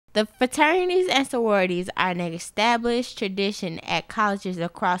The fraternities and sororities are an established tradition at colleges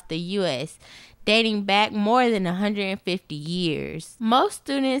across the U.S., dating back more than 150 years. Most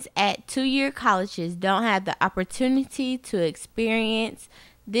students at two-year colleges don't have the opportunity to experience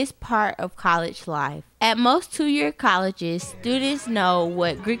this part of college life. At most two-year colleges, students know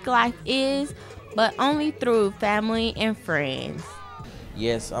what Greek life is, but only through family and friends.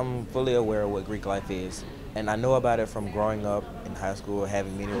 Yes, I'm fully aware of what Greek life is, and I know about it from growing up in high school,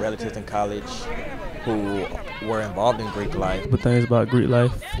 having many relatives in college who were involved in Greek life. But things about Greek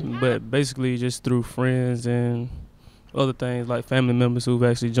life, but basically just through friends and other things like family members who've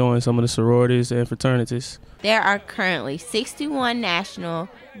actually joined some of the sororities and fraternities. There are currently 61 national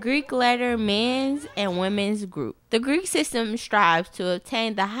Greek letter men's and women's groups. The Greek system strives to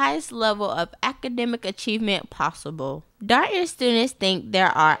obtain the highest level of academic achievement possible. Darton students think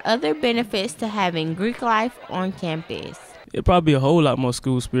there are other benefits to having Greek life on campus. It'd probably be a whole lot more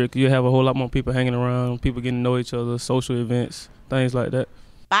school spirit. You have a whole lot more people hanging around, people getting to know each other, social events, things like that.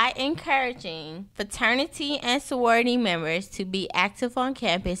 By encouraging fraternity and sorority members to be active on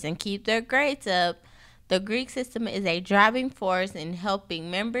campus and keep their grades up, the Greek system is a driving force in helping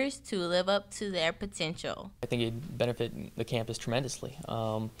members to live up to their potential. I think it'd benefit the campus tremendously.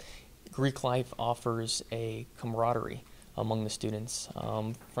 Greek life offers a camaraderie among the students,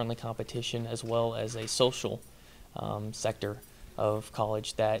 friendly competition, as well as a social sector of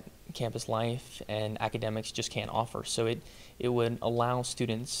college that campus life and academics just can't offer. So it would allow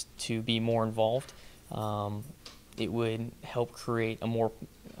students to be more involved. It would help create a more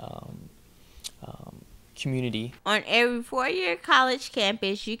community. On every four-year college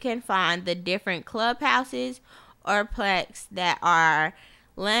campus, you can find the different clubhouses or plaques that are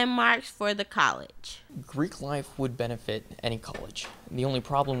landmarks for the college. Greek life would benefit any college. The only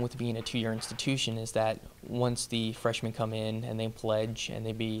problem with being a two-year institution is that once the freshmen come in and they pledge and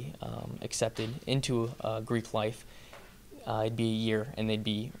they be accepted into Greek life, it'd be a year and they'd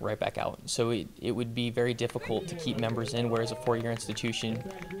be right back out. So it would be very difficult to keep members in, whereas a four-year institution,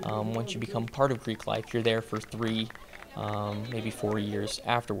 once you become part of Greek life, you're there for 3, maybe 4 years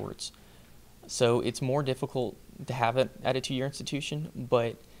afterwards. So it's more difficult to have it at a two-year institution,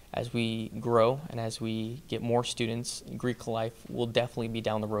 but as we grow and as we get more students, Greek life will definitely be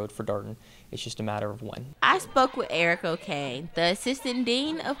down the road for Darton. It's just a matter of when. I spoke with Eric O'Kane, the Assistant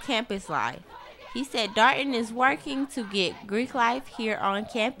Dean of Campus Life. He said Darton is working to get Greek life here on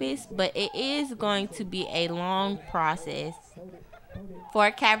campus, but it is going to be a long process. For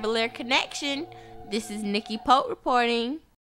Cavalier Connection, this is Nickquel Pope reporting.